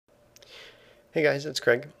Hey guys, it's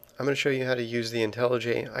Craig. I'm going to show you how to use the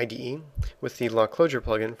IntelliJ IDE with the La Clojure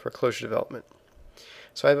plugin for Clojure development.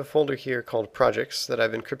 So I have a folder here called Projects that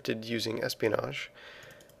I've encrypted using espionage,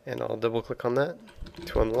 and I'll double click on that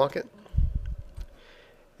to unlock it.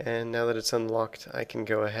 And now that it's unlocked, I can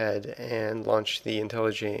go ahead and launch the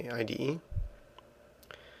IntelliJ IDE,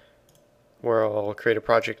 where I'll create a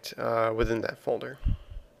project within that folder.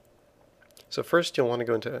 So first you'll want to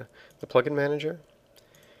go into the plugin manager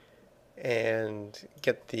and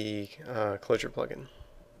get the Clojure plugin.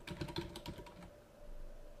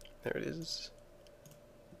 There it is.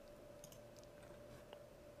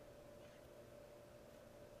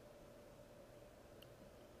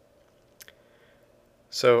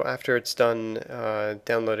 So after it's done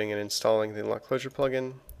downloading and installing the La Clojure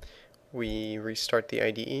plugin, we restart the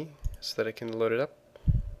IDE so that it can load it up.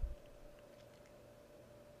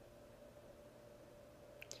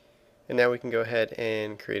 And now we can go ahead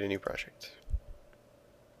and create a new project.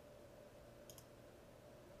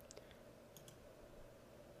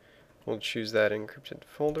 We'll choose that encrypted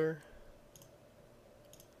folder.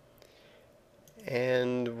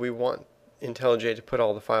 And we want IntelliJ to put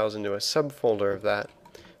all the files into a subfolder of that.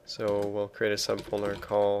 So we'll create a subfolder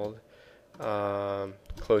called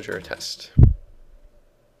Clojure test.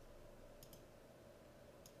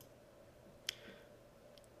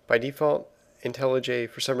 By default, IntelliJ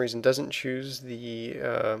for some reason doesn't choose the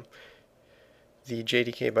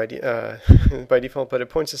JDK by default, but it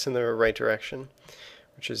points us in the right direction,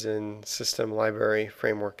 which is in System Library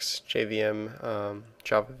Frameworks JVM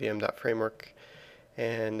Java VM.framework,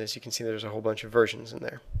 and as you can see, there's a whole bunch of versions in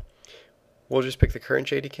there. We'll just pick the current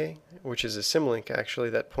JDK, which is a symlink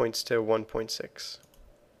actually that points to 1.6,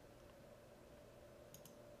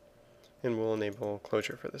 and we'll enable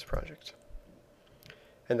Clojure for this project.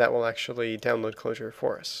 And that will actually download Clojure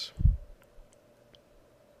for us.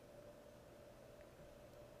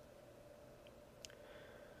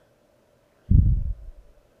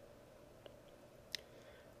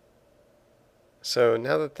 So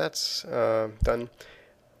now that that's done,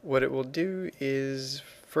 what it will do is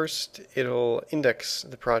first it'll index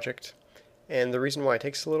the project, and the reason why it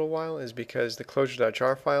takes a little while is because the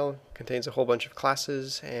clojure.jar file contains a whole bunch of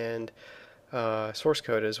classes and source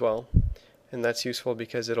code as well, and that's useful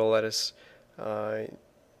because it'll let us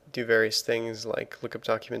do various things like look up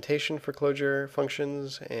documentation for Clojure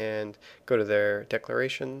functions and go to their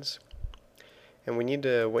declarations. And we need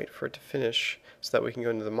to wait for it to finish so that we can go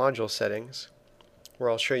into the module settings, where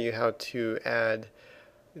I'll show you how to add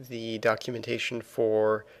the documentation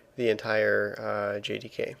for the entire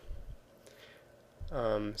JDK,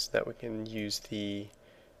 so that we can use the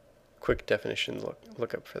quick definition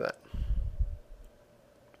lookup for that.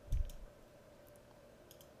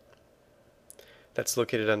 That's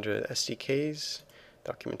located under SDKs,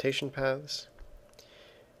 documentation paths,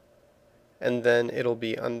 and then it'll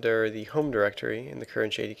be under the home directory in the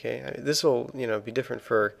current JDK. This will, be different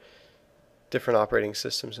for different operating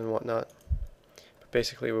systems and whatnot. But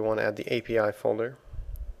basically, we want to add the API folder.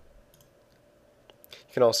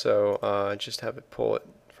 You can also just have it pull it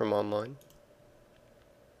from online.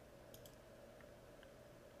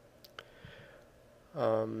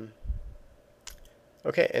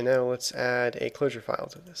 Okay, and now let's add a Clojure file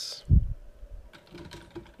to this.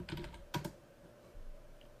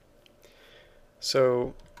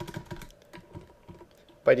 So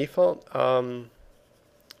by default,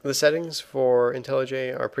 the settings for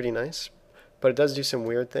IntelliJ are pretty nice, but it does do some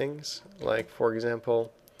weird things. Like, for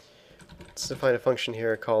example, let's define a function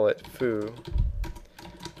here, call it foo,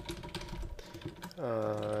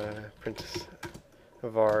 print a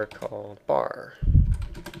var called bar.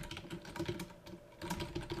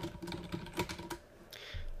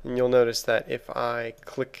 And you'll notice that if I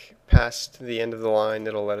click past the end of the line,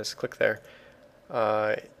 it'll let us click there.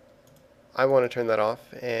 I want to turn that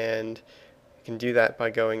off, and you can do that by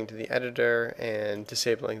going into the editor and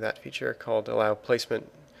disabling that feature called allow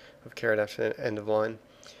placement of caret after end of line.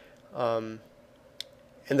 And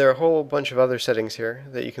there are a whole bunch of other settings here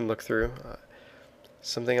that you can look through.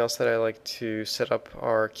 Something else that I like to set up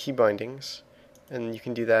are key bindings, and you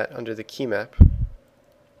can do that under the key map.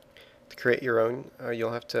 To create your own,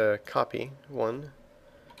 you'll have to copy one.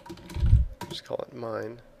 Just call it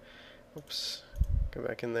mine. Oops, go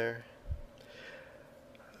back in there.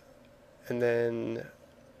 And then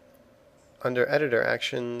under editor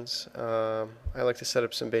actions, I like to set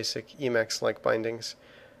up some basic Emacs-like bindings,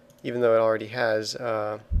 even though it already has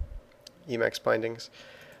Emacs bindings.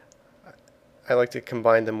 I like to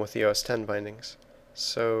combine them with the OS X bindings.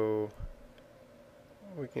 So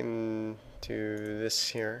we can do this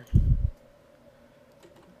here.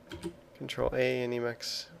 Control A in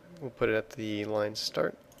Emacs, we'll put it at the line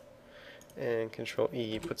start, and Control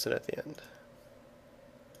E puts it at the end.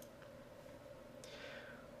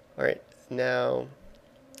 Alright, now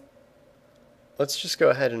let's just go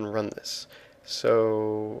ahead and run this.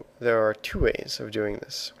 So there are two ways of doing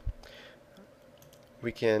this.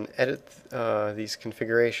 We can edit these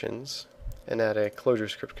configurations and add a Clojure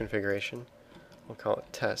script configuration. We'll call it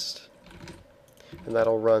test. And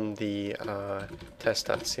that'll run the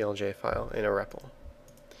test.clj file in a REPL.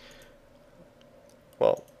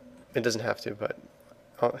 Well, it doesn't have to, but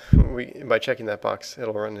by checking that box,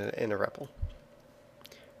 it'll run it in a REPL.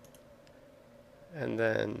 And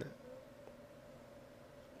then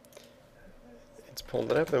it's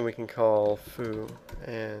pulled it up, and we can call foo,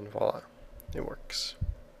 and voila, it works.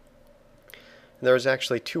 And there's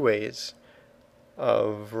actually two ways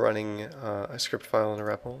of running a script file in a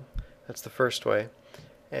REPL. That's the first way,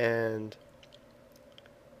 and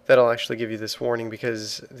that'll actually give you this warning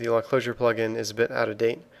because the La Clojure plugin is a bit out of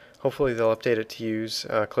date. Hopefully they'll update it to use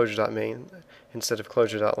clojure.main instead of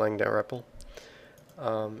clojure.lang.repl.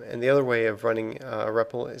 And the other way of running a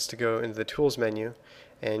REPL is to go into the Tools menu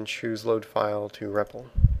and choose Load File to REPL.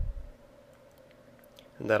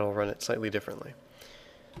 And that'll run it slightly differently,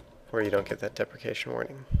 where you don't get that deprecation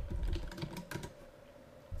warning.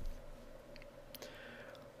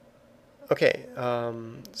 Okay,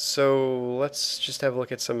 so let's just have a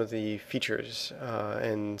look at some of the features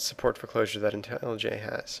and support for Clojure that IntelliJ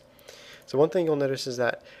has. So one thing you'll notice is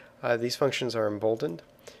that these functions are emboldened.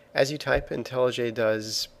 As you type, IntelliJ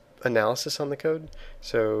does analysis on the code,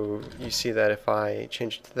 so you see that if I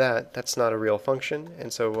change it to that, that's not a real function,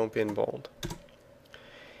 and so it won't be in bold.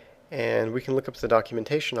 And we can look up the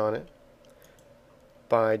documentation on it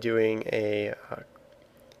by doing a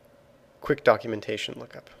quick documentation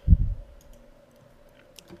lookup,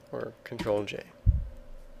 or Control J.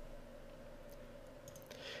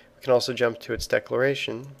 We can also jump to its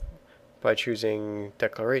declaration by choosing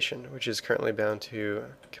declaration, which is currently bound to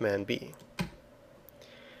Command B.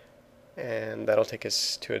 And that'll take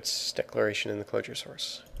us to its declaration in the Clojure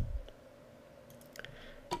source.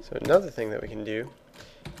 So another thing that we can do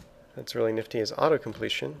that's really nifty is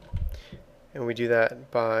auto-completion. And we do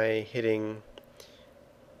that by hitting,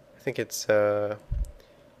 I think it's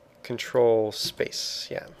Control space,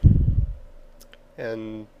 yeah.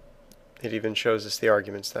 And it even shows us the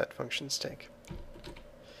arguments that functions take.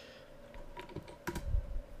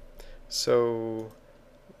 So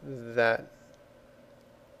that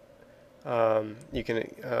you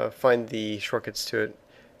can find the shortcuts to it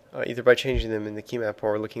either by changing them in the key map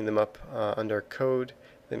or looking them up under Code,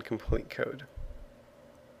 then Complete Code.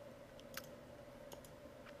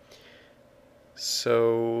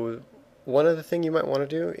 So one other thing you might want to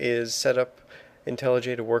do is set up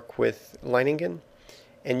IntelliJ to work with Leiningen,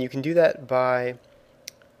 and you can do that by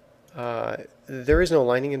there is no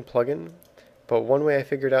Leiningen plugin, but one way I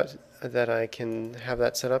figured out that I can have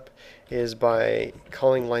that set up is by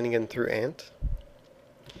calling Leiningen through ant.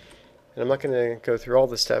 And I'm not going to go through all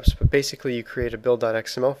the steps, but basically you create a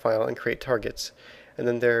build.xml file and create targets, and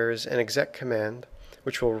then there's an exec command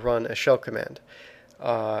which will run a shell command,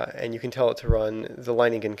 and you can tell it to run the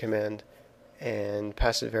Leiningen command and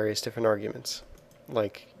pass it various different arguments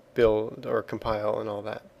like build or compile and all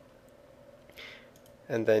that,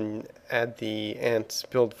 and then add the ant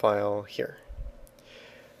build file here.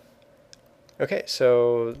 Okay,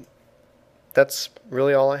 so that's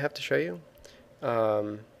really all I have to show you.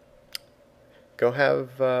 Go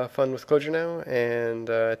have fun with Clojure now, and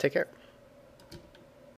take care.